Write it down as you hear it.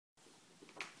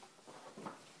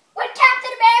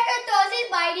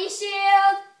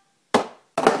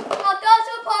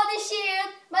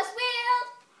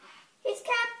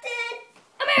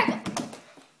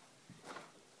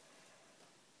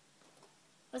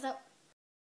What's up?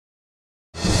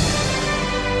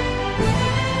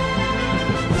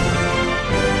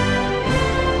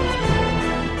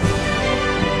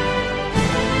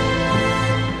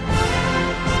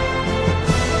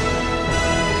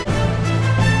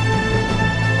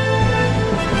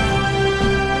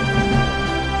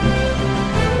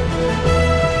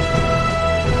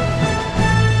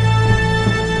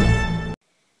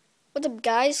 What's up,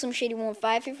 guys?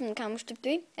 TheSlimShady115 here from the Comic Strip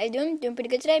 3. How you doing? Doing pretty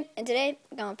good today. And today,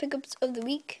 I got my pickups of the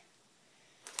week.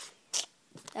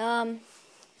 This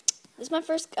is my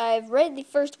first. I've read the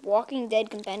first Walking Dead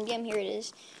compendium. Here it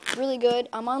is. Really good.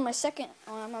 I'm on my second.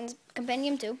 I'm on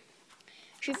compendium 2.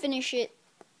 Should finish it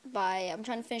by. I'm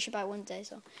trying to finish it by Wednesday,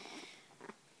 so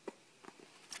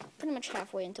pretty much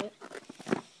halfway into it,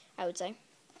 I would say.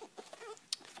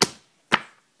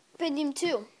 Compendium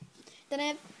 2. Then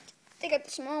I got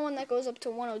the small one that goes up to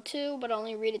 102, but I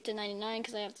only read it to 99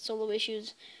 because I have the solo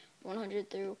issues 100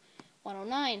 through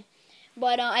 109.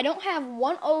 But I don't have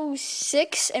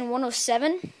 106 and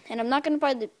 107, and I'm not going to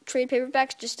buy the trade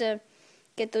paperbacks just to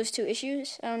get those 2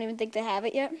 issues. I don't even think they have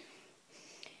it yet,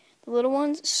 the little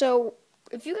ones. So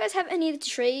if you guys have any to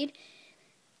trade,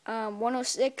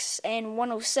 106 and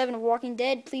 107 of Walking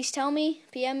Dead, please tell me,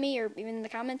 PM me, or even in the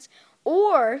comments.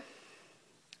 Or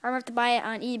I'm going to have to buy it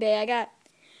on eBay. I got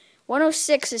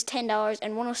 106 is $10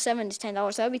 and 107 is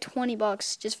 $10, so that would be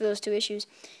 $20 just for those 2 issues,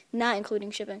 not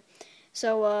including shipping.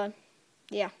 So,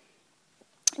 yeah.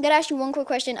 I gotta ask you one quick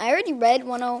question. I already read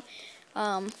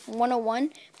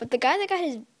 101, but the guy that got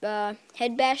his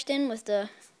head bashed in with the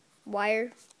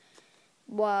barbed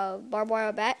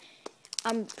wire bat,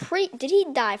 did he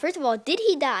die? First of all, did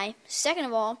he die? Second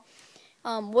of all,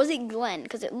 was it Glenn?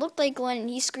 Because it looked like Glenn and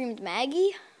he screamed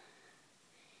Maggie.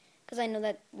 Because I know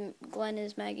that Glenn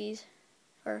is Maggie's,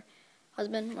 her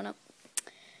husband. Went up.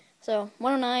 So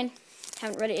 109,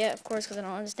 haven't read it yet, of course, because I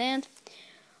don't understand.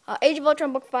 Age of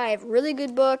Ultron book 5, really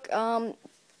good book. I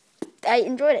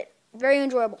enjoyed it, very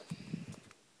enjoyable.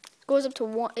 It goes up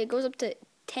to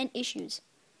 10 issues.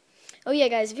 Oh yeah,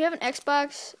 guys, if you have an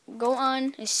Xbox, go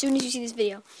on as soon as you see this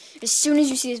video. As soon as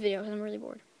you see this video, because I'm really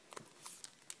bored.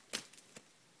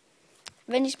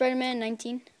 Avenging Spider-Man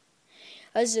 19.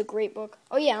 This is a great book.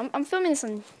 Oh yeah, I'm filming this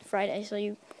on Friday, so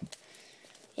yeah.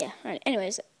 Alright,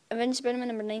 anyways, Avenging Spider-Man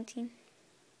number 19.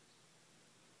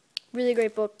 Really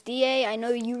great book. DA, I know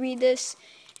you read this,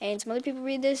 and some other people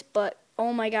read this, but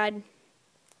oh my god.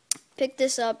 Pick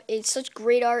this up. It's such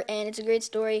great art, and it's a great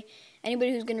story.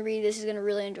 Anybody who's going to read this is going to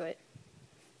really enjoy it.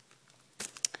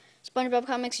 SpongeBob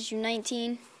Comics issue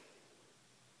 19.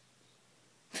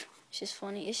 It's just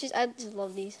funny. I just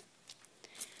love these.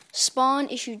 Spawn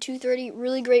issue 230,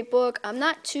 really great book. I'm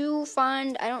not too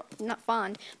fond. But I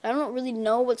don't really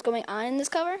know what's going on in this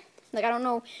cover. Like, I don't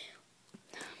know.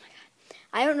 Oh my god,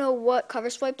 I don't know what cover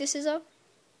swipe this is of,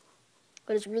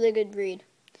 but it's really a good read.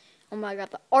 Oh my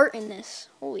god, the art in this,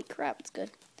 holy crap, it's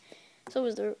good. So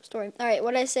was the story. All right,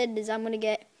 what I said is I'm gonna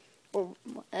get, or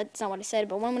that's not what I said,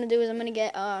 but what I'm gonna do is I'm gonna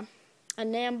get a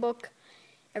NAMM book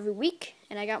every week,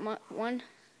 and I got one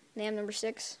NAMM number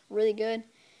 6, really good.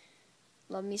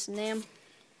 Love me some NAMM.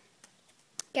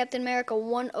 Captain America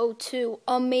 102,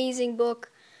 amazing book.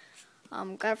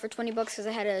 Got it for $20 because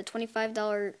I had a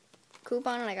 $25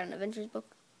 coupon and I got an Avengers book.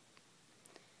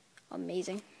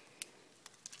 Amazing.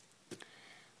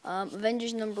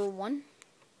 Avengers number 1.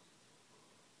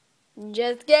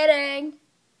 Just kidding.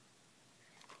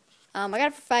 I got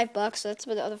it for $5, so that's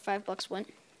where the other $5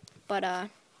 went. But what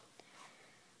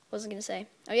was I gonna say?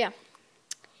 Oh yeah.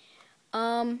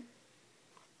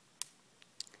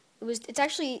 It's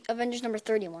actually Avengers number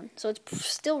 31, so it's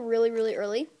still really, really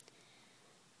early.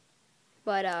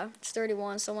 But it's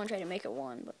 31. Someone tried to make it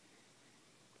 1, but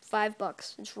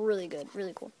 $5. It's really good,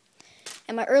 really cool.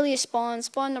 And my earliest Spawn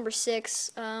number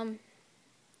 6, really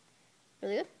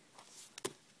good.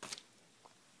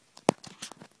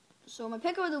 So my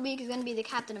pick of the week is gonna be the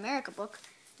Captain America book.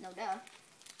 No duh.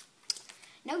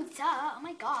 No duh. Oh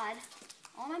my god.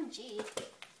 OMG.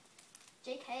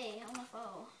 JK.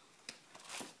 Homophobe.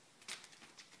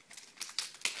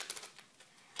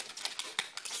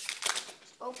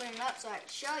 Open it up so I can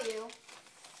show you.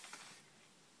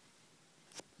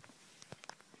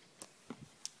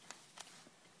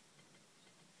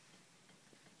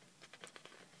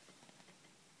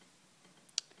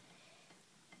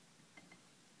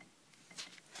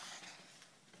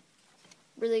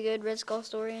 Really good Red Skull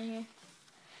story in here.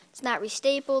 It's not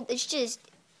restapled. It's just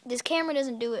this camera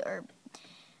doesn't do it, or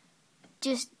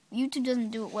just YouTube doesn't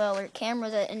do it well, or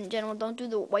cameras in general don't do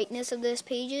the whiteness of this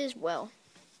pages well.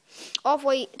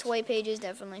 Off-white to white pages,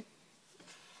 definitely.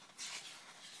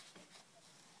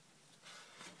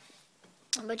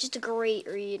 But just a great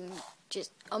read and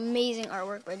just amazing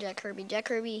artwork by Jack Kirby. Jack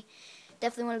Kirby,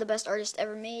 definitely one of the best artists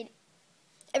ever made.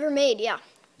 Yeah.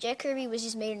 Jack Kirby was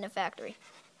just made in a factory.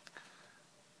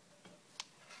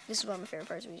 This is one of my favorite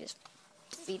parts where he just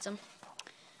defeats them.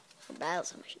 Or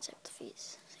battles them, I should say, with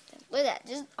defeats. Look at that,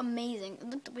 just amazing.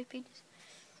 Look at the white pages.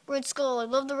 Red Skull, I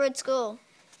love the Red Skull.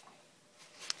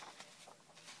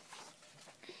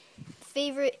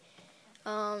 Favorite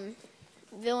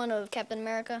villain of Captain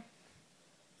America,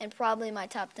 and probably my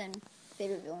top 10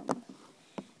 favorite villain.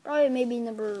 Probably maybe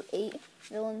number 8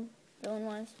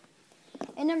 villain-wise.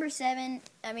 And number 7,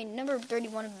 number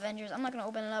 31 of Avengers. I'm not going to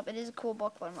open it up. It is a cool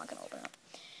book, but I'm not going to open it up.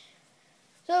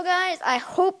 So, guys, I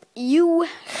hope you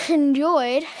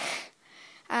enjoyed.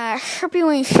 Hope you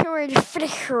enjoyed the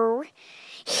video.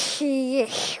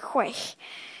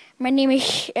 My name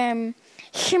is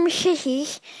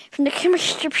TheSlimShady from the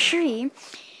chemistry tree.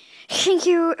 Thank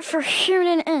you for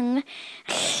tuning in.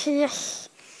 Yes.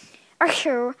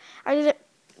 Also, I did a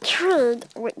trade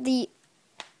with the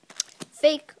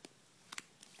fake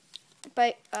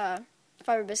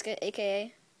Fiber Biscuit,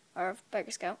 aka our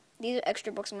Biker Scout. These are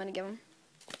extra books I'm going to give him.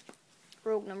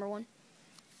 Rogue number 1.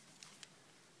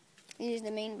 These are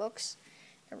the main books.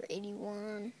 Number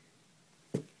 81.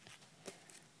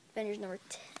 Avengers number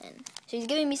 10. So he's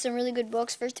giving me some really good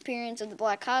books. First appearance of the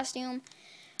Black Costume.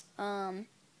 And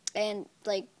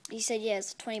like he said, yeah,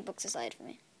 it's 20 books aside for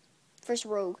me. First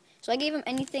Rogue. So I gave him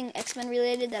anything X-Men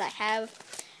related that I have.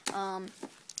 And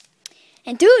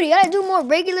dude, you gotta do more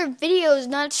regular videos,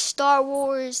 not Star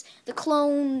Wars, the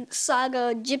Clone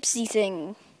Saga Gypsy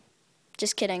thing.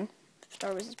 Just kidding. Star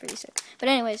Wars is pretty sick. But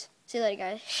anyways, see you later,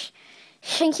 guys.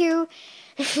 Thank you.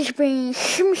 This has been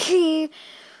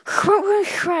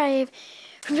TheSlimShady115's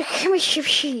from the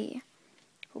chemistry.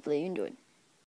 Hopefully you enjoyed.